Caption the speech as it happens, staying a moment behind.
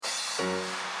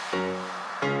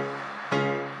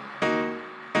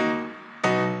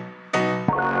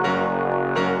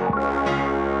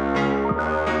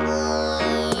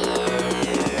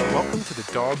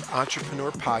Dog Entrepreneur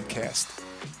Podcast,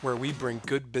 where we bring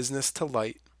good business to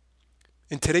light.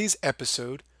 In today's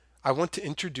episode, I want to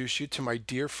introduce you to my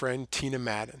dear friend Tina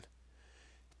Madden.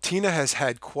 Tina has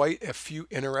had quite a few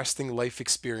interesting life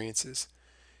experiences.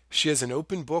 She is an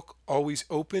open book, always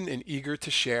open and eager to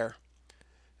share.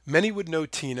 Many would know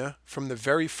Tina from the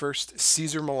very first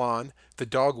Cesar Millan, the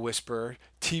Dog Whisperer,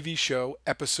 TV show,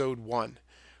 Episode 1,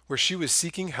 where she was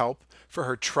seeking help for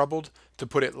her troubled, to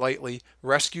put it lightly,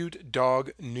 rescued dog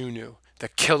Nunu, the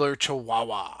killer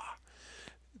Chihuahua.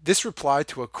 This reply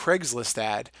to a Craigslist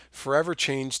ad forever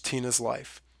changed Tina's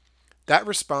life. That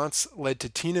response led to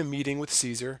Tina meeting with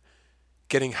Cesar,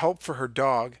 getting help for her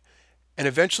dog, and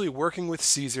eventually working with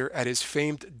Cesar at his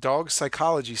famed dog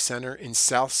psychology center in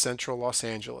South Central Los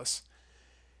Angeles.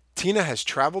 Tina has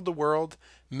traveled the world,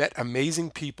 met amazing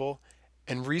people,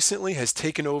 and recently has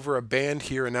taken over a band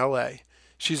here in LA.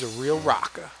 She's a real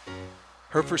rocker.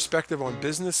 Her perspective on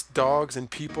business, dogs,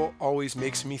 and people always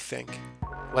makes me think.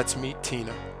 Let's meet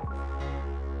Tina.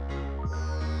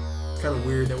 It's kind of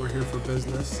weird that we're here for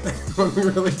business when we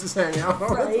really just hang out.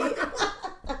 Right?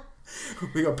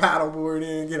 We go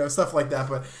paddleboarding, stuff like that.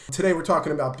 But today we're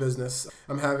talking about business.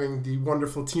 I'm having the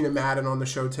wonderful Tina Madden on the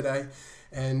show today.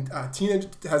 And Tina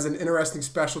has an interesting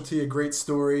specialty, a great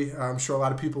story. I'm sure a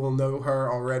lot of people will know her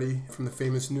already from the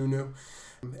famous Nunu.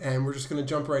 And we're just going to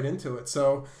jump right into it.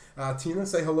 So, Tina,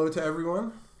 say hello to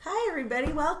everyone. Hi,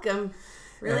 everybody. Welcome.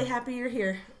 Really happy you're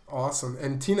here. Awesome.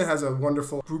 And Tina has a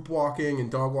wonderful group walking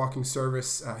and dog walking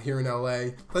service here in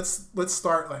LA. Let's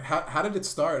start. Like, how did it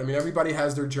start? I mean, everybody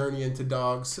has their journey into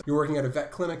dogs. You're working at a vet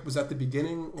clinic. Was that the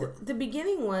beginning? Or? The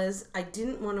beginning was I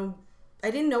didn't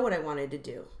know what I wanted to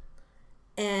do.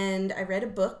 And I read a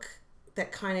book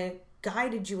that kind of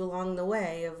guided you along the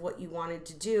way of what you wanted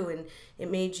to do. And it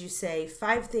made you say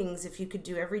 5 things if you could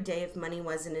do every day if money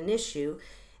wasn't an issue.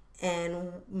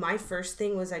 And my first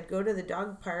thing was I'd go to the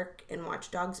dog park and watch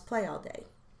dogs play all day.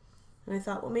 And I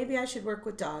thought, well, maybe I should work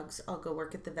with dogs. I'll go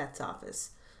work at the vet's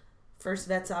office. First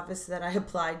vet's office that I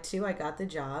applied to, I got the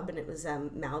job, and it was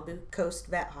Malibu Coast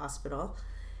Vet Hospital.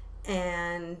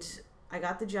 And I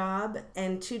got the job,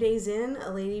 and 2 days in,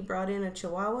 a lady brought in a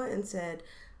Chihuahua and said,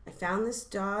 I found this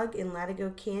dog in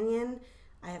Latigo Canyon.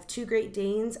 I have 2 Great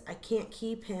Danes. I can't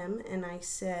keep him. And I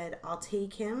said, I'll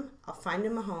take him. I'll find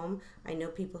him a home. I know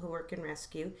people who work in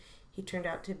rescue. He turned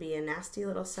out to be a nasty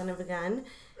little son of a gun.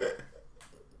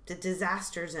 The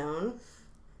disaster zone.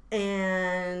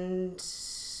 And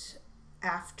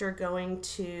after going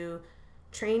to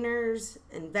trainers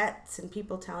and vets and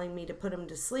people telling me to put him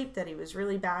to sleep, that he was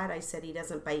really bad, I said, he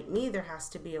doesn't bite me. There has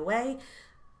to be a way.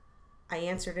 I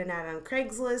answered an ad on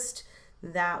Craigslist.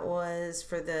 That was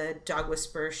for the Dog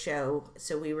Whisperer show.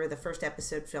 So we were the first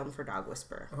episode filmed for Dog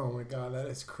Whisperer. Oh my God, that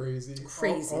is crazy.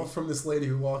 Crazy. All from this lady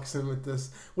who walks in with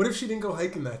this. What if she didn't go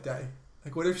hiking that day?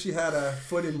 Like, what if she had a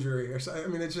foot injury or something? I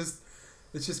mean, it's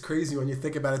just crazy when you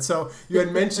think about it. So you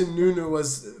had mentioned Nunu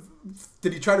was.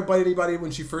 Did he try to bite anybody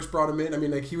when she first brought him in? I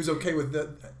mean, like, he was okay with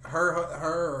her or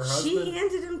her husband? She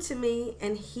handed him to me,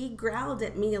 and he growled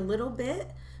at me a little bit.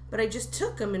 But I just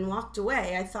took him and walked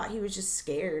away. I thought he was just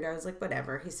scared. I was like,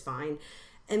 whatever, he's fine.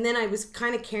 And then I was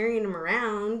kind of carrying him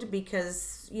around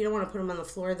because you don't want to put him on the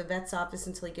floor of the vet's office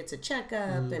until he gets a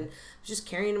checkup. And I was just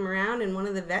carrying him around. And one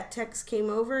of the vet techs came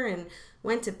over and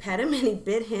went to pet him, and he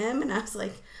bit him. And I was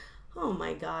like, oh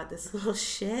my God, this little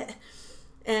shit.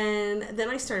 And then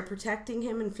I started protecting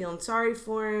him and feeling sorry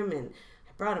for him. And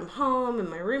I brought him home, and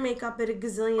my roommate got bit a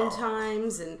gazillion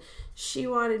times. And she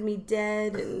wanted me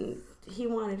dead, and he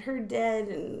wanted her dead,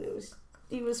 and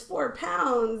he was 4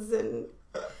 pounds, and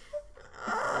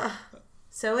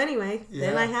so anyway,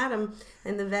 Then I had him,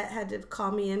 and the vet had to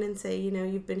call me in and say,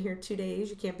 you've been here 2 days,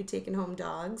 you can't be taking home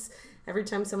dogs every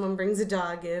time someone brings a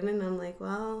dog in. And I'm like,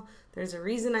 well, there's a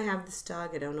reason I have this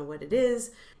dog, I don't know what it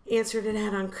is. Answered an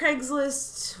ad on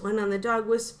Craigslist, went on the Dog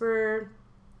Whisperer.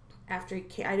 After he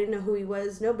came, I didn't know who he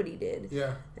was, nobody did.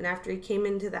 Yeah. And after he came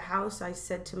into the house, I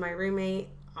said to my roommate,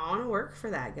 I want to work for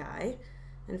that guy.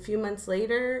 And a few months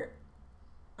later,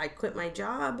 I quit my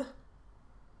job.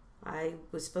 I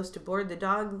was supposed to board the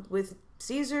dog with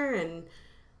Cesar, and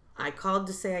I called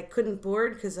to say I couldn't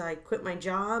board because I quit my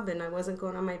job and I wasn't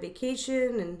going on my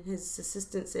vacation. And his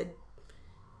assistant said,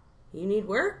 you need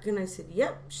work? And I said,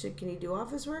 yep. She said, can you do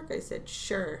office work? I said,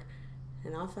 sure.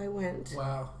 And off I went.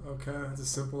 Wow. Okay. It's as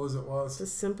simple as it was. It's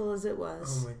as simple as it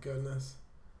was. Oh my goodness.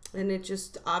 And it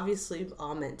just obviously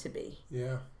all meant to be.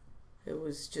 Yeah. It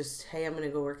was just, hey, I'm going to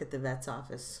go work at the vet's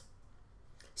office.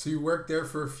 So you worked there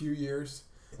for a few years,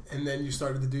 and then you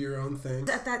started to do your own thing.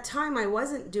 At that time, I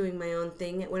wasn't doing my own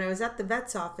thing. When I was at the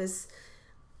vet's office,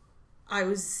 I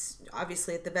was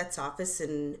obviously at the vet's office,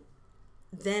 and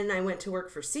then I went to work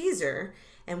for Cesar.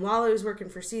 And while I was working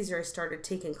for Cesar, I started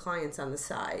taking clients on the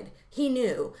side. He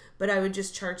knew, but I would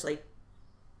just charge like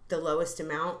the lowest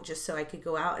amount just so I could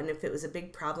go out. And if it was a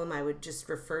big problem, I would just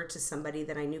refer to somebody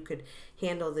that I knew could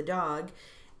handle the dog.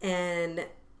 And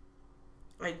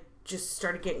I just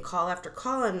started getting call after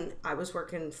call, and I was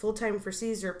working full-time for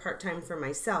Cesar, part-time for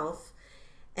myself.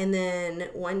 And then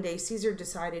one day Cesar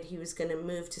decided he was going to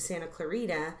move to Santa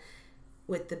Clarita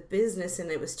with the business, and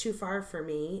it was too far for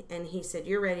me. And he said,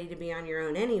 "You're ready to be on your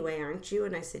own anyway, aren't you?"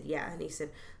 And I said, "Yeah." And he said,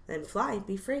 "Then fly,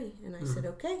 be free." And I said,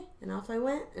 "Okay." And off I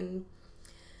went, and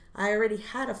I already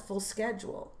had a full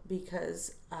schedule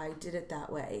because I did it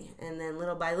that way. And then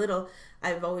little by little,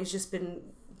 I've always just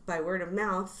been, by word of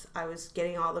mouth, I was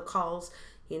getting all the calls,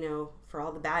 for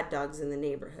all the bad dogs in the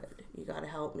neighborhood. "You got to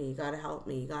help me. You got to help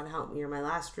me. You got to help me. You're my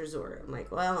last resort." I'm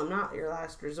like, "Well, I'm not your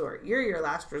last resort. You're your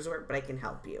last resort, but I can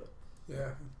help you."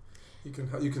 Yeah,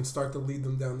 you can start to lead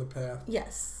them down the path.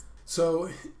 Yes. So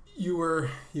you were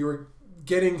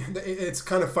getting. It's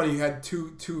kind of funny. You had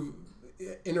two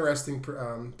interesting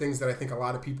things that I think a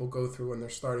lot of people go through when they're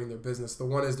starting their business. The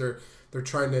one is they're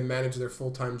trying to manage their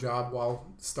full-time job while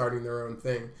starting their own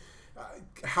thing.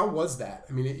 How was that?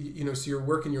 I mean, so you're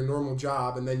working your normal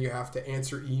job, and then you have to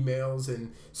answer emails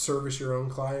and service your own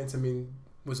clients. I mean,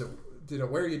 did it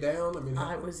wear you down? I mean,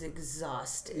 I was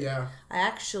exhausted. Yeah. I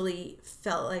actually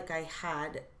felt like I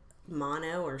had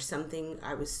mono or something.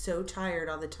 I was so tired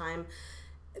all the time.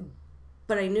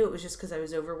 But I knew it was just because I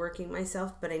was overworking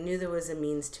myself, but I knew there was a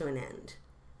means to an end.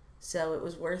 So it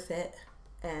was worth it.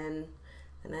 And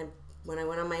when I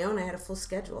went on my own, I had a full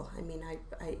schedule. I mean,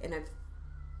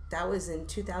 that was in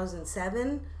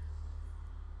 2007,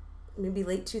 maybe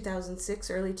late 2006,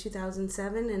 early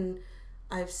 2007, and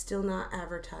I've still not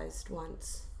advertised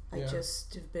once. I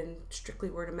just have been strictly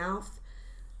word of mouth,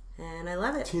 and I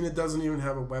love it. Tina doesn't even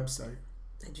have a website.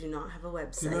 I do not have a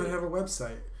website. Do not have a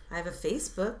website. I have a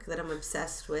Facebook that I'm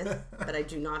obsessed with, but I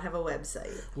do not have a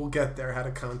website. We'll get there. How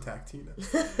to contact Tina.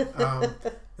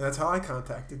 That's how I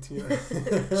contacted Tina.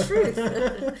 Truth.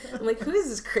 I'm like, who is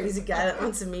this crazy guy that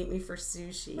wants to meet me for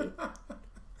sushi?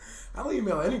 I'll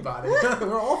email anybody.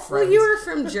 We're all friends. Well, you were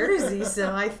from Jersey,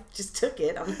 so I just took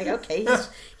it. I'm like, okay,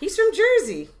 he's from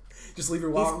Jersey. Just leave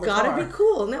your wallet in the car. He's got to be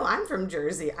cool. No, I'm from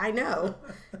Jersey. I know.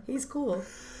 He's cool.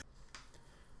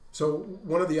 So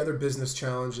one of the other business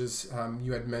challenges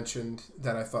you had mentioned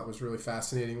that I thought was really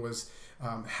fascinating was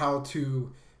how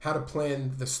to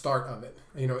plan the start of it.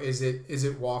 Is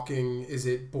it walking? Is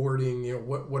it boarding?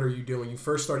 What are you doing? You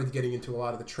first started getting into a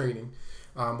lot of the training,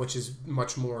 which is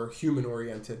much more human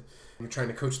oriented. You're trying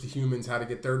to coach the humans how to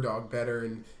get their dog better,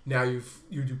 and now you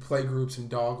do play groups and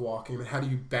dog walking. But how do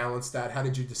you balance that? How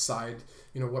did you decide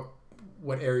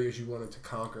what areas you wanted to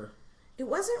conquer? It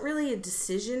wasn't really a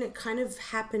decision. It kind of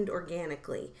happened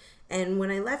organically. And when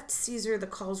I left Cesar, the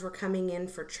calls were coming in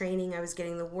for training. I was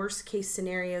getting the worst case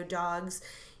scenario dogs,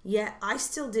 yet I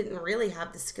still didn't really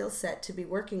have the skill set to be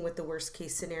working with the worst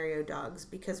case scenario dogs,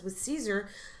 because with Cesar,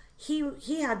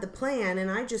 he had the plan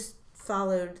and I just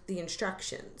followed the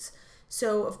instructions.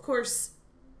 So of course,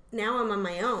 now I'm on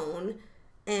my own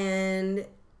and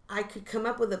I could come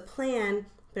up with a plan,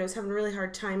 but I was having a really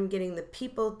hard time getting the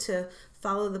people to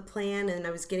follow the plan, and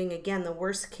I was getting, again, the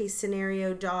worst case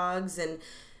scenario dogs, and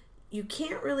you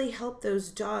can't really help those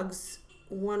dogs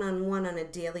one-on-one on a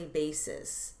daily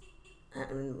basis.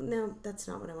 No, that's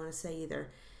not what I want to say either.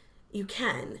 You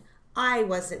can. I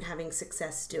wasn't having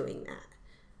success doing that.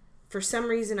 For some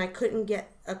reason, I couldn't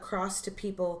get across to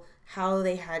people how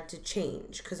they had to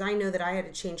change, because I know that I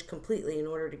had to change completely in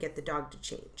order to get the dog to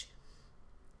change.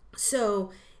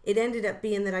 So it ended up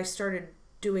being that I started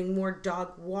doing more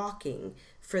dog walking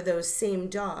for those same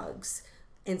dogs,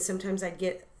 and sometimes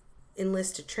I'd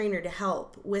enlist a trainer to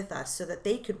help with us so that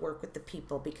they could work with the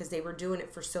people, because they were doing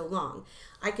it for so long.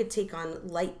 I could take on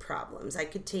light problems. I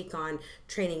could take on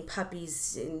training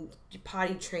puppies and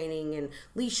potty training and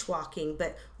leash walking,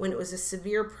 but when it was a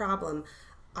severe problem,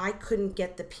 I couldn't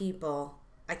get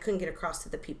across to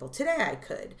the people. Today I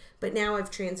could, but now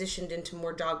I've transitioned into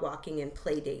more dog walking and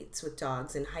play dates with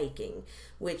dogs and hiking,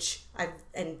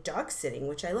 and dog sitting,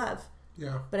 which I love.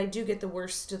 Yeah. But I do get the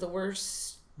worst of the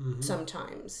worst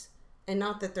sometimes. And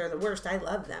not that they're the worst. I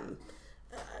love them.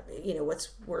 What's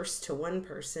worse to one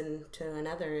person to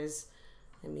another is,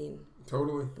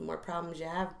 totally. The more problems you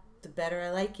have, the better I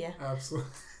like you. Absolutely.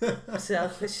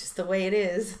 So it's just the way it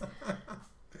is.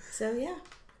 So, yeah.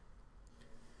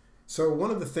 So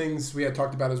one of the things we had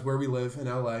talked about is where we live in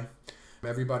LA.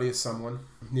 Everybody is someone.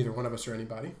 Neither one of us are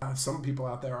anybody. Some people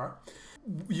out there are.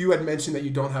 You had mentioned that you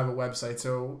don't have a website.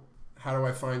 So how do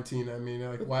I find Tina? I mean,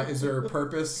 like, why is there a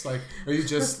purpose? Like, are you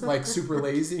just like super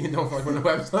lazy and don't like when the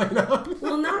website up?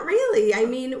 Well, not really. I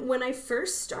mean, when I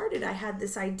first started, I had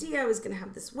this idea. I was going to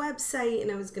have this website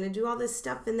and I was going to do all this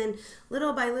stuff. And then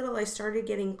little by little, I started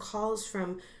getting calls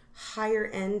from higher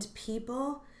end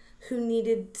people who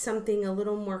needed something a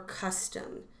little more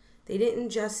custom. They didn't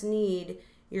just need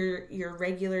your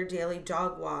regular daily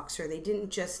dog walks, or they didn't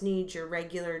just need your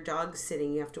regular dog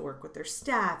sitting. You have to work with their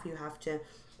staff. You have to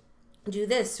do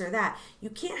this or that. You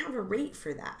can't have a rate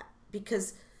for that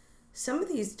because some of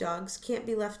these dogs can't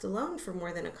be left alone for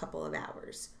more than a couple of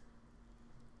hours.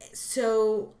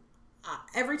 So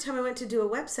every time I went to do a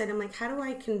website, I'm like, how do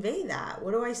I convey that?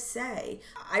 What do I say?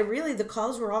 The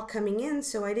calls were all coming in,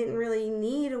 so I didn't really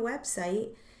need a website.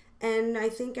 And I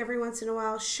think every once in a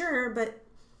while, sure, but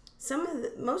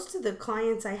most of the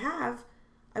clients I have,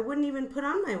 I wouldn't even put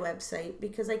on my website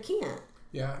because I can't.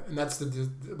 Yeah, and that's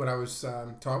what I was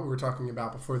we were talking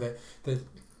about before, that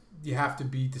you have to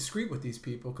be discreet with these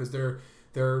people because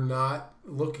they're not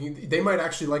looking. They might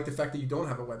actually like the fact that you don't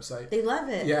have a website. They love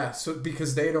it. Yeah, so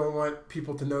because they don't want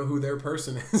people to know who their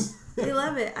person is. They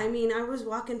love it. I mean, I was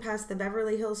walking past the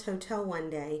Beverly Hills Hotel one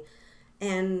day,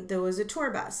 and there was a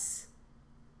tour bus.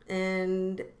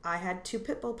 And I had 2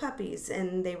 pit bull puppies,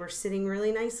 and they were sitting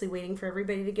really nicely waiting for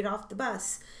everybody to get off the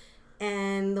bus.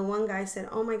 And the one guy said,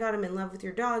 oh my God, I'm in love with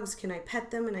your dogs. Can I pet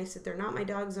them? And I said, they're not my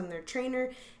dogs. I'm their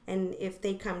trainer. And if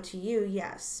they come to you,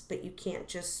 yes. But you can't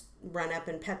just run up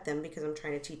and pet them because I'm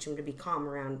trying to teach them to be calm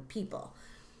around people.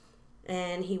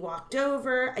 And he walked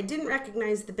over. I didn't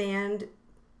recognize the band,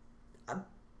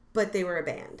 but they were a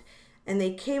band. And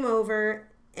they came over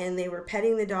and they were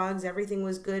petting the dogs. Everything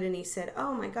was good. And he said,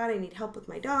 oh my God, I need help with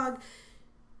my dog.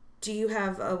 Do you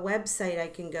have a website I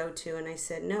can go to? And I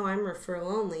said, no, I'm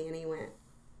referral only. And he went,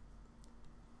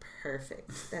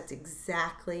 perfect. That's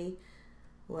exactly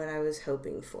what I was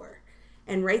hoping for.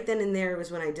 And right then and there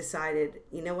was when I decided,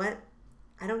 you know what?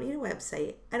 I don't need a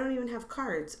website. I don't even have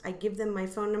cards. I give them my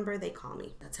phone number. They call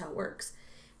me. That's how it works.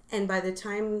 And by the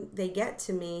time they get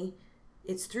to me,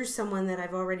 it's through someone that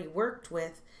I've already worked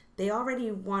with. They already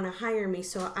want to hire me.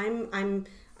 So I'm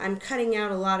cutting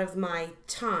out a lot of my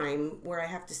time where I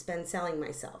have to spend selling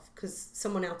myself because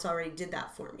someone else already did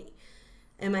that for me.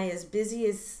 Am I as busy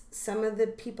as some of the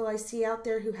people I see out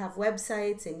there who have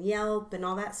websites and Yelp and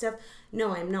all that stuff?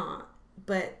 No, I'm not.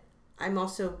 But I'm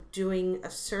also doing a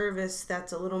service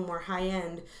that's a little more high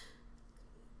end,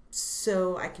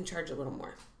 so I can charge a little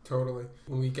more. Totally.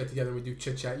 When we get together and we do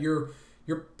chit chat, you're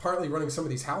partly running some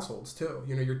of these households too.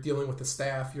 You know, you're dealing with the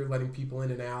staff, you're letting people in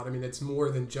and out. I mean, it's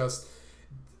more than just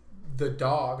the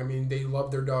dog. I mean, they love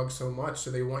their dog so much,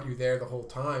 so they want you there the whole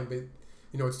time. But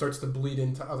you know, it starts to bleed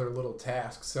into other little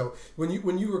tasks. So when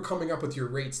you were coming up with your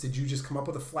rates, did you just come up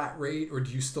with a flat rate, or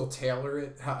do you still tailor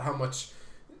it? How much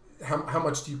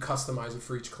do you customize it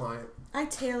for each client? I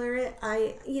tailor it.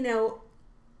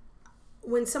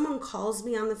 When someone calls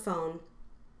me on the phone,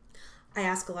 I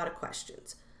ask a lot of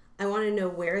questions. I want to know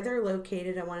where they're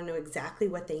located. I want to know exactly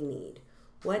what they need.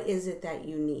 What is it that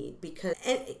you need? Because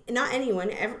not anyone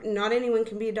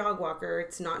can be a dog walker.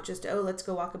 It's not just, let's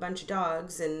go walk a bunch of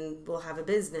dogs and we'll have a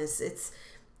business. It's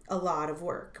a lot of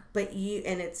work. But you've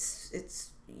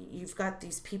got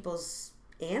these people's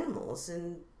animals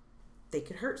and they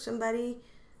could hurt somebody.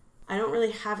 I don't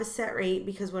really have a set rate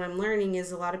because what I'm learning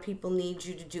is a lot of people need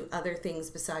you to do other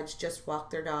things besides just walk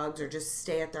their dogs or just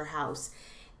stay at their house.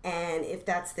 And if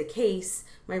that's the case,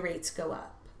 my rates go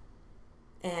up.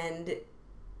 And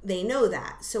they know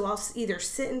that. So I'll either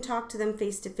sit and talk to them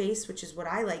face to face, which is what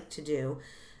I like to do.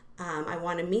 I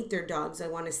want to meet their dogs. I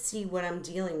want to see what I'm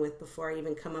dealing with before I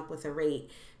even come up with a rate.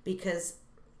 Because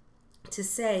to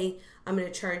say I'm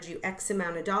going to charge you X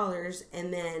amount of dollars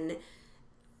and then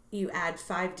you add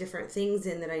 5 different things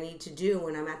in that I need to do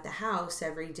when I'm at the house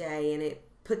every day and it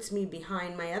puts me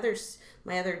behind my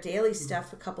other daily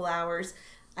stuff a couple hours,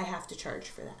 I have to charge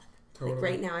for that. Totally. Like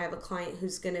right now I have a client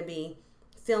who's going to be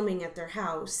filming at their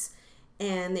house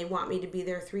and they want me to be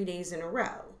there 3 days in a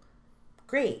row.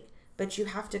 Great, but you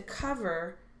have to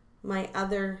cover my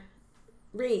other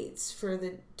rates for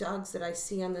the dogs that I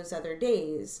see on those other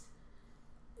days.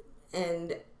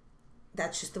 And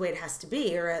that's just the way it has to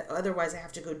be, or otherwise I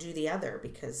have to go do the other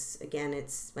because, again,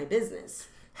 it's my business.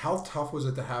 How tough was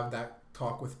it to have that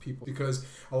talk with people? Because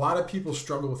a lot of people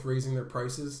struggle with raising their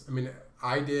prices. I mean,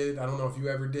 I did. I don't know if you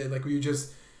ever did. Like,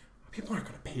 people aren't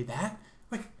going to pay that.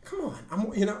 Like, come on.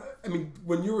 I mean,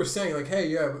 when you were saying, like, hey,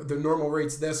 yeah, the normal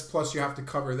rate's this, plus you have to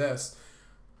cover this,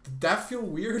 did that feel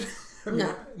weird?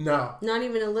 No. Not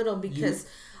even a little, because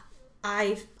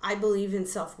I believe in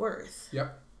self-worth.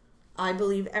 Yep. I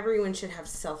believe everyone should have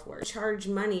self-worth. Charge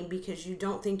money because you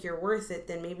don't think you're worth it,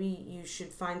 then maybe you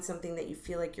should find something that you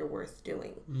feel like you're worth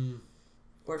doing.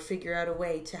 Or figure out a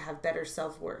way to have better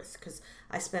self-worth, because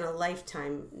I spent a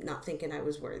lifetime not thinking I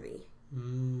was worthy.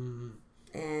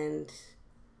 And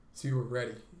so you were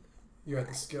ready. You had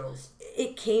the skills.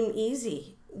 It came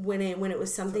easy when it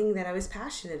was something that I was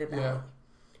passionate about. Yeah.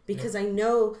 Because I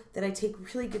know that I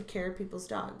take really good care of people's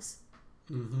dogs.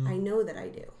 I know that I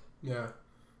do. Yeah,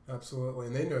 absolutely.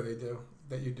 And they know they do,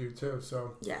 that you do too.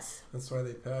 So yes, that's why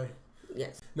they pay.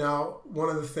 Yes. Now, one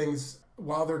of the things,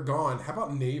 while they're gone, how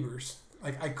about neighbors?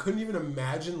 Like, I couldn't even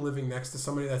imagine living next to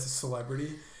somebody that's a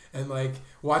celebrity and, like,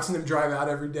 watching them drive out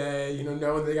every day, you know,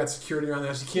 knowing they got security around the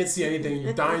house. You can't see anything and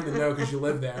you're dying to know because you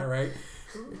live there, right?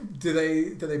 Do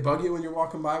they bug you when you're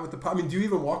walking by with the pup? I mean, do you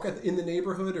even walk in the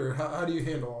neighborhood, or how do you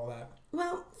handle all that?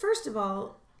 Well, first of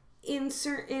all, in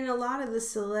a lot of the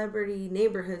celebrity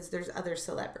neighborhoods, there's other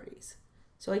celebrities.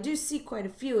 So I do see quite a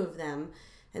few of them,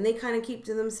 and they kind of keep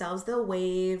to themselves. They'll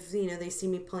wave, you know, they see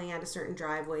me pulling out of certain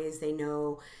driveways. They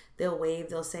know, they'll wave,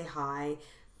 they'll say hi.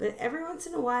 But every once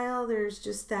in a while, there's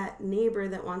just that neighbor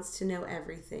that wants to know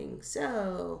everything.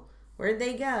 So, where'd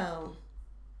they go?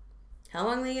 How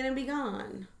long are they going to be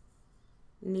gone?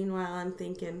 Meanwhile, I'm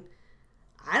thinking,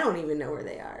 I don't even know where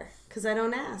they are because I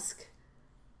don't ask.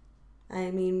 I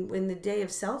mean, in the day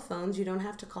of cell phones, you don't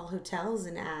have to call hotels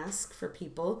and ask for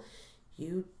people.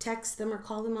 You text them or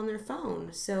call them on their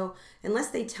phone. So unless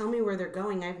they tell me where they're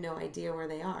going, I have no idea where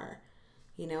they are.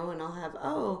 You know, and I'll have,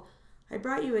 oh, I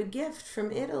brought you a gift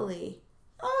from Italy.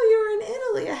 Oh, you're in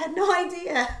Italy. I had no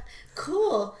idea.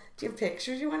 Cool. Do you have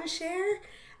pictures you want to share?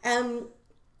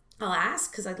 I'll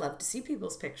ask because I'd love to see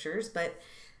people's pictures. But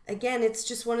again, it's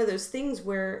just one of those things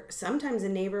where sometimes a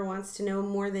neighbor wants to know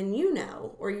more than you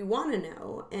know or you want to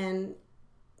know. And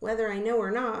whether I know or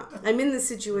not, I'm in the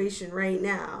situation right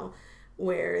now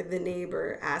where the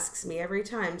neighbor asks me every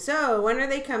time, so when are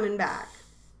they coming back?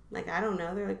 Like, I don't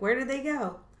know. They're like, where did they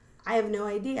go? I have no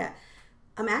idea.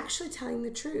 I'm actually telling the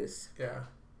truth. Yeah.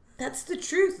 That's the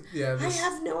truth. Yeah. I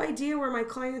have no idea where my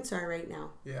clients are right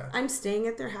now. Yeah. I'm staying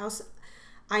at their house.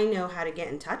 I know how to get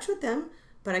in touch with them,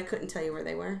 but I couldn't tell you where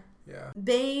they were. Yeah.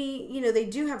 They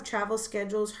do have travel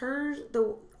schedules.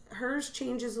 Hers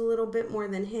changes a little bit more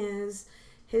than his.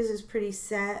 His is pretty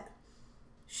set.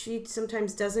 She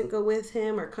sometimes doesn't go with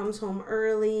him or comes home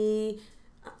early.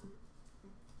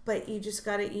 But you just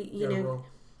gotta, you know. Roll.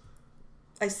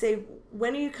 I say,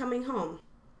 when are you coming home?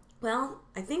 Well,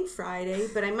 I think Friday,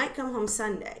 but I might come home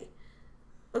Sunday.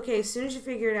 Okay, as soon as you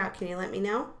figure it out, can you let me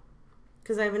know?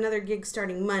 Because I have another gig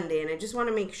starting Monday, and I just want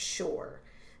to make sure.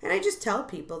 And I just tell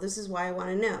people, this is why I want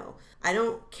to know. I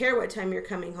don't care what time you're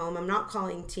coming home. I'm not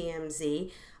calling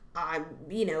TMZ.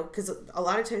 Because a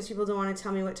lot of times people don't want to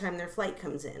tell me what time their flight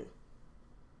comes in.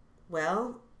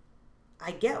 Well,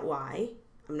 I get why.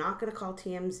 I'm not going to call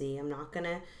TMZ. I'm not going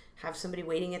to have somebody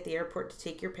waiting at the airport to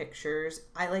take your pictures.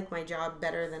 I like my job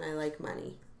better than I like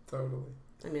money. Totally.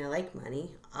 I mean, I like money,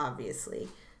 obviously.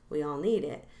 We all need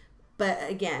it. But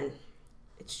again,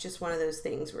 it's just one of those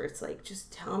things where it's like,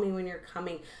 just tell me when you're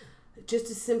coming. Just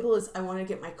as simple as, I want to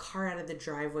get my car out of the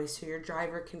driveway so your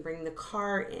driver can bring the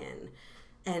car in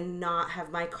and not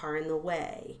have my car in the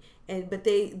way. But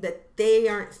they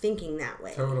aren't thinking that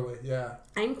way. Totally, yeah.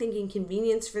 I'm thinking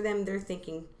convenience for them. They're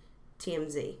thinking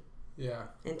TMZ. Yeah.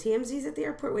 And TMZ's at the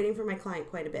airport waiting for my client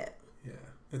quite a bit.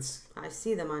 Yeah. I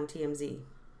see them on TMZ.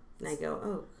 And I go,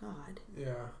 oh, God.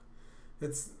 Yeah.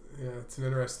 It's an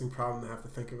interesting problem to have to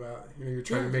think about. You know, you're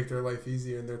trying to make their life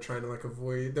easier, and they're trying to, like,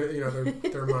 avoid,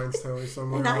 their mind's totally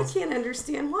somewhere else. And I can't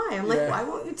understand why. I'm like, why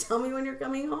won't you tell me when you're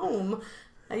coming home?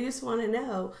 I just want to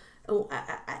know. Oh,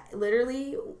 I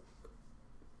literally,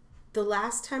 the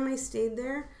last time I stayed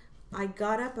there, I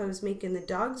got up, I was making the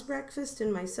dogs breakfast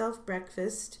and myself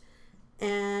breakfast,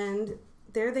 and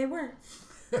there they were.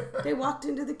 They walked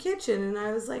into the kitchen, and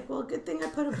I was like, well, good thing I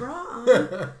put a bra on,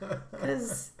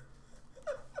 because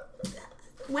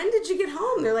when did you get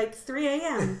home? They're like, 3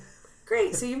 a.m.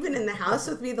 Great, so you've been in the house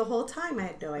with me the whole time. I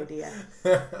had no idea.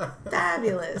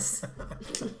 Fabulous.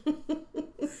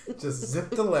 Just zip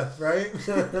the lip, right?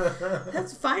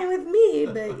 That's fine with me,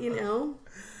 but,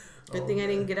 good thing I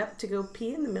didn't get up to go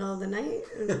pee in the middle of the night.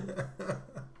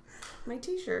 My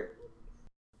t-shirt.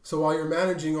 So while you're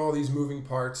managing all these moving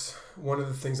parts, one of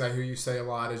the things I hear you say a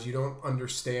lot is you don't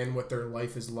understand what their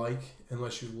life is like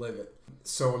unless you live it.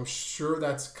 So I'm sure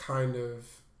that's kind of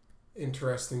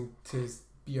interesting to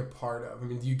be a part of. I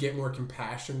mean, do you get more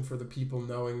compassion for the people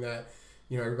knowing that,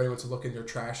 everybody wants to look in their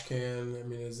trash can? I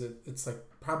mean, it's like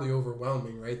probably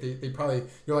overwhelming, right? They probably,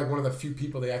 you're like one of the few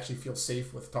people they actually feel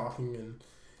safe with talking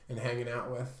and hanging out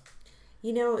with.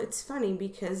 It's funny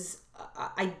because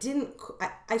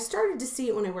I started to see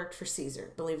it when I worked for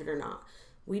Cesar, believe it or not.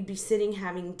 We'd be sitting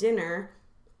having dinner,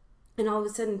 and all of a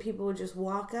sudden people would just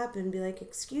walk up and be like,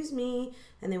 excuse me,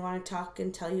 and they want to talk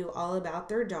and tell you all about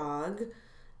their dog.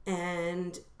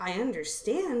 And I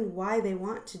understand why they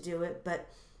want to do it, but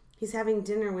he's having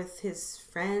dinner with his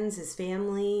friends, his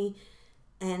family,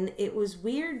 and it was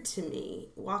weird to me.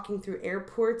 Walking through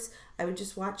airports, I would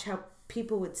just watch how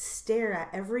people would stare at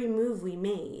every move we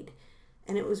made,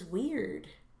 and it was weird.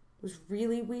 It was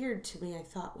really weird to me. I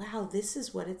thought, wow, this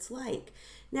is what it's like.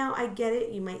 Now, I get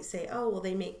it. You might say, oh, well,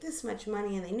 they make this much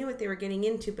money and they knew what they were getting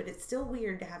into, but it's still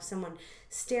weird to have someone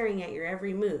staring at your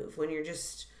every move when you're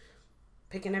just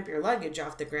picking up your luggage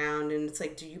off the ground. And it's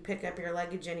like, do you pick up your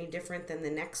luggage any different than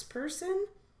the next person?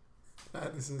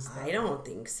 I don't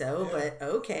think so, yeah. But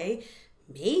okay.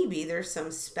 Maybe there's some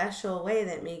special way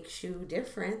that makes you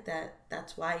different.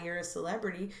 That's why you're a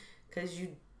celebrity, because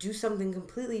you do something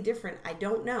completely different. I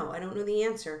don't know. I don't know the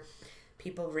answer.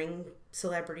 People ring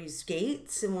celebrities'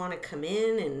 gates and want to come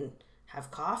in and have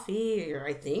coffee, or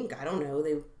I don't know,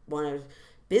 they want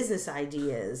business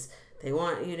ideas. They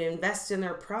want you to invest in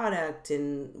their product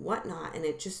and whatnot. And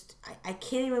it just, I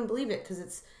can't even believe it because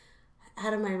it's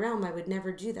out of my realm. I would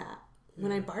never do that. Yeah.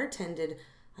 When I bartended,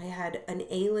 I had an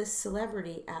A-list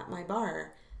celebrity at my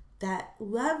bar that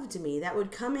loved me, that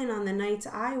would come in on the nights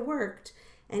I worked,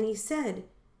 and he said,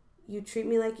 you treat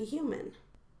me like a human.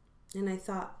 And I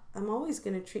thought, I'm always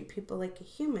going to treat people like a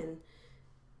human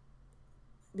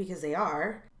because they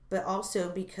are, but also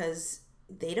because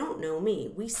they don't know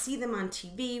me. We see them on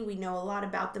TV. We know a lot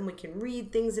about them. We can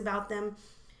read things about them,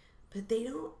 but they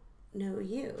don't know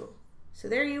you. So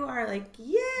there you are, like,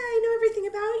 yeah, I know everything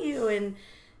about you. And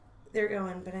they're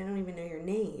going, but I don't even know your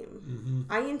name. Mm-hmm.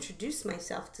 I introduce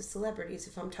myself to celebrities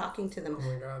if I'm talking to them.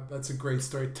 Oh my God, that's a great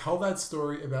story. Tell that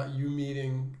story about you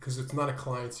meeting, because it's not a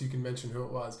client, so you can mention who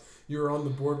it was. You were on the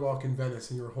boardwalk in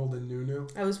Venice and you were holding Nunu.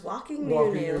 I was walking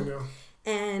Nunu.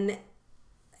 And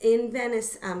in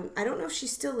Venice, I don't know if she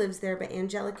still lives there, but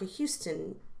Angelica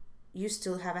Houston used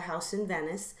to have a house in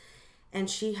Venice, and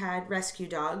she had rescue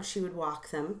dogs. She would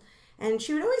walk them. And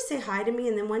she would always say hi to me,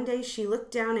 and then one day she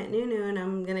looked down at Nunu, and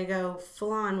I'm going to go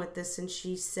full on with this, and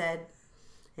she said,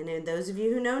 and those of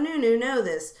you who know Nunu know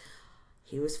this,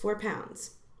 he was 4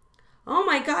 pounds. Oh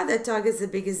my God, that dog is the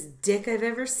biggest dick I've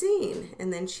ever seen.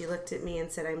 And then she looked at me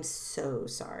and said, I'm so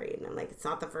sorry. And I'm like, it's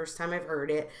not the first time I've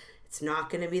heard it. It's not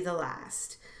going to be the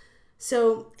last.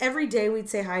 So every day we'd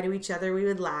say hi to each other. We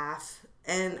would laugh.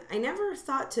 And I never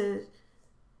thought to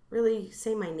really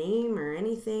say my name or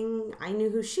anything. I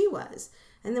knew who she was.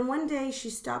 And then one day she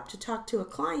stopped to talk to a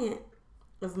client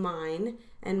of mine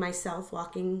and myself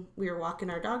we were walking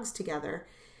our dogs together.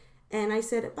 And I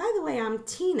said, by the way, I'm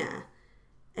Tina.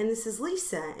 And this is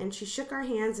Lisa. And she shook our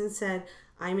hands and said,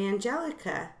 I'm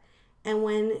Angelica. And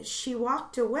when she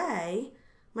walked away,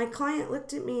 my client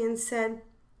looked at me and said,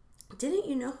 didn't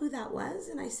you know who that was?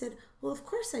 And I said, well, of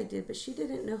course I did, but she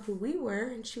didn't know who we were.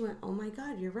 And she went, oh my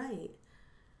God, you're right.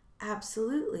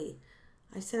 Absolutely.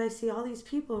 I said, I see all these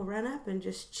people run up and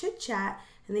just chit chat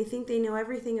and they think they know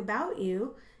everything about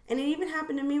you. And it even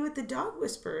happened to me with the dog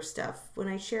whisperer stuff. When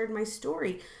I shared my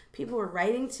story, people were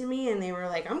writing to me and they were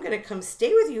like, I'm going to come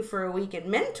stay with you for a week and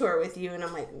mentor with you. And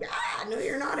I'm like, no,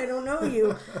 you're not. I don't know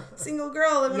you. Single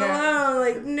girl living alone.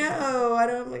 Like, no, I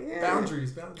don't. I'm like,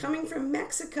 boundaries. Coming from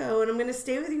Mexico and I'm going to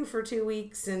stay with you for 2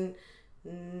 weeks.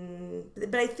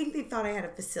 But I think they thought I had a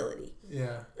facility.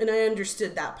 Yeah. And I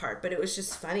understood that part, but it was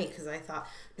just funny because I thought,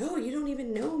 no, you don't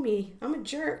even know me. I'm a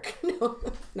jerk. No,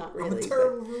 not really. I'm a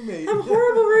terrible roommate. I'm a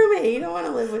horrible roommate. You don't want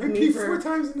to live with me for 4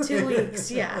 times in 2 weeks.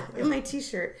 Yeah, in my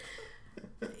t-shirt.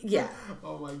 Yeah.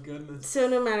 Oh my goodness. So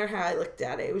no matter how I looked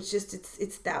at it, it was just,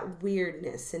 it's that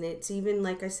weirdness. And it's even,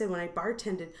 like I said, when I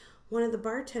bartended, one of the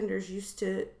bartenders used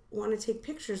to want to take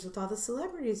pictures with all the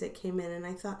celebrities that came in. And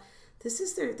I thought,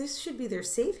 this should be their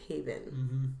safe haven.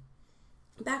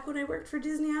 Mm-hmm. Back when I worked for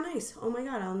Disney on Ice, oh my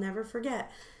God, I'll never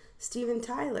forget. Steven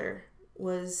Tyler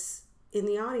was in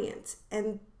the audience,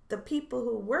 and the people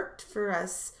who worked for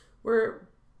us were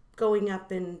going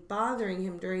up and bothering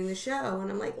him during the show,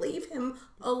 and I'm like, leave him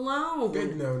alone.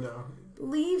 Good no.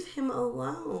 Leave him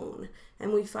alone.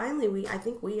 And I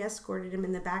think we escorted him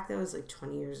in the back. That was like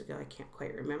 20 years ago. I can't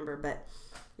quite remember, but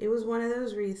it was one of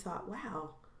those where you thought,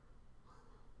 wow.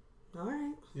 All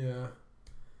right. Yeah.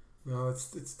 No,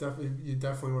 it's definitely, you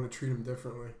definitely want to treat them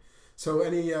differently. So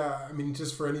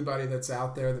just for anybody that's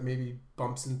out there that maybe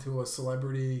bumps into a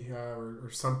celebrity or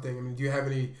something, I mean, do you have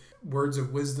any words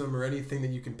of wisdom or anything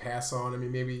that you can pass on? I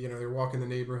mean, maybe, they're walking the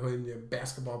neighborhood and a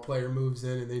basketball player moves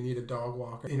in and they need a dog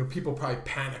walker. People probably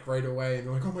panic right away and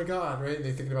they're like, oh my God, right? And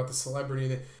they're thinking about the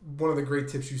celebrity. One of the great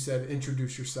tips you said,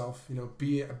 introduce yourself,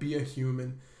 be a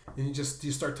human. And do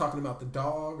you start talking about the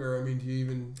dog, or, do you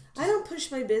even... I don't push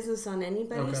my business on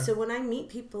anybody. Okay. So when I meet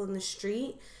people in the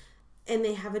street and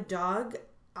they have a dog,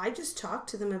 I just talk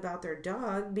to them about their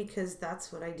dog because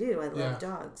that's what I do. I love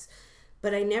dogs.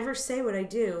 But I never say what I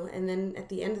do. And then at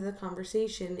the end of the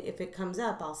conversation, if it comes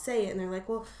up, I'll say it. And they're like,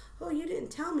 well, you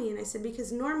didn't tell me. And I said,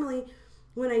 because normally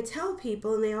when I tell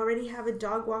people and they already have a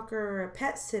dog walker or a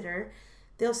pet sitter,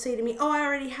 they'll say to me, oh, I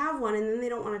already have one. And then they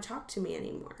don't want to talk to me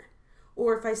anymore.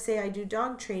 Or if I say I do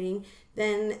dog training,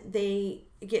 then they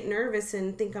get nervous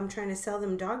and think I'm trying to sell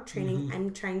them dog training. Mm-hmm.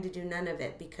 I'm trying to do none of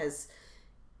it because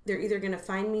they're either going to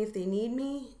find me if they need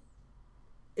me.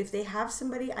 If they have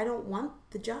somebody, I don't want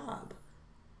the job.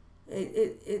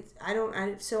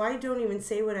 So I don't even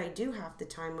say what I do half the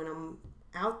time when I'm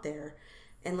out there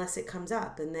unless it comes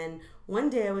up. And then one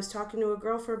day I was talking to a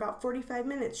girl for about 45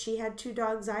 minutes. She had 2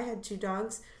 dogs. I had 2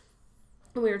 dogs.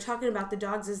 And we were talking about the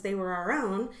dogs as they were our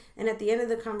own. And at the end of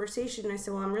the conversation, I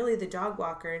said, well, I'm really the dog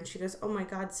walker. And she goes, oh my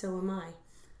God, so am I.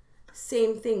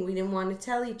 Same thing. We didn't want to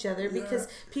tell each other because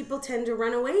people tend to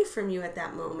run away from you at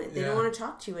that moment. They don't want to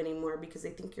talk to you anymore because they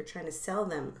think you're trying to sell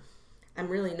them. I'm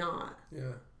really not.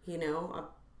 Yeah.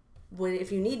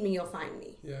 If you need me, you'll find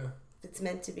me. Yeah. If it's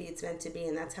meant to be, it's meant to be.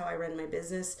 And that's how I run my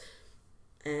business.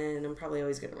 And I'm probably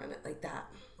always going to run it like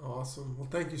that. Awesome. Well,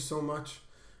 thank you so much.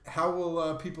 How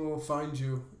will people find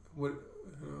you?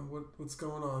 What's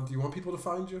going on? Do you want people to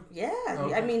find you? Yeah.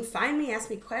 Okay. Find me,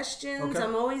 ask me questions.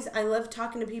 Okay. I love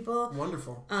talking to people.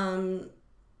 Wonderful. My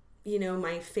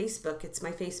Facebook, it's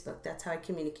my Facebook. That's how I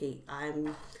communicate.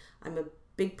 I'm a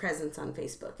big presence on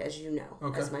Facebook, as you know.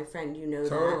 Okay. As my friend, you know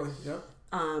totally. that. Yep.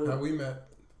 How we met.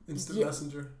 Instant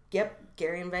Messenger. Yep.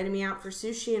 Gary invited me out for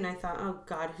sushi, and I thought, oh,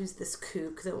 God, who's this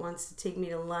kook that wants to take me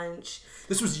to lunch?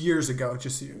 This was years ago,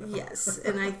 just so you know. Yes.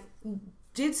 And I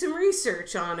did some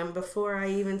research on him before I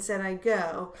even said I'd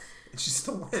go. And she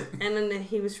still went. And then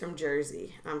he was from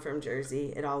Jersey. I'm from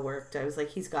Jersey. It all worked. I was like,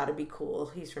 he's got to be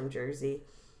cool. He's from Jersey.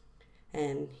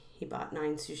 And he bought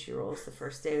 9 sushi rolls the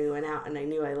first day we went out, and I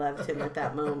knew I loved him at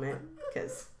that moment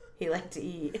because he liked to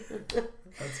eat.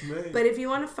 That's me. But if you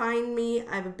want to find me,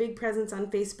 I have a big presence on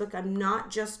Facebook. I'm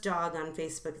not just dog on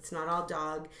Facebook. It's not all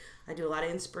dog. I do a lot of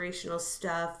inspirational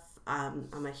stuff.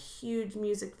 I'm a huge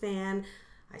music fan.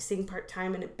 I sing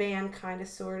part-time in a band, kind of,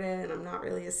 sort of, and I'm not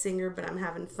really a singer, but I'm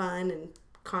having fun and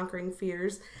conquering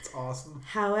fears. That's awesome.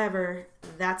 However,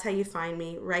 that's how you find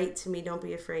me. Write to me. Don't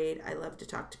be afraid. I love to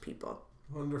talk to people.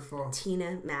 Wonderful.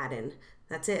 Tina Madden.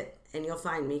 That's it. And you'll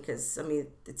find me because,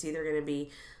 it's either going to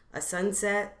be a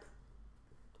sunset,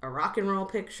 a rock and roll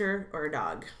picture, or a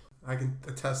dog. I can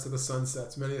attest to the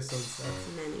sunsets. Many a sunset.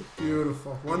 Many.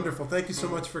 Beautiful. Wonderful. Thank you so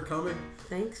much for coming.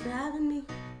 Thanks for having me.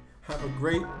 Have a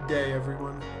great day,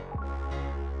 everyone.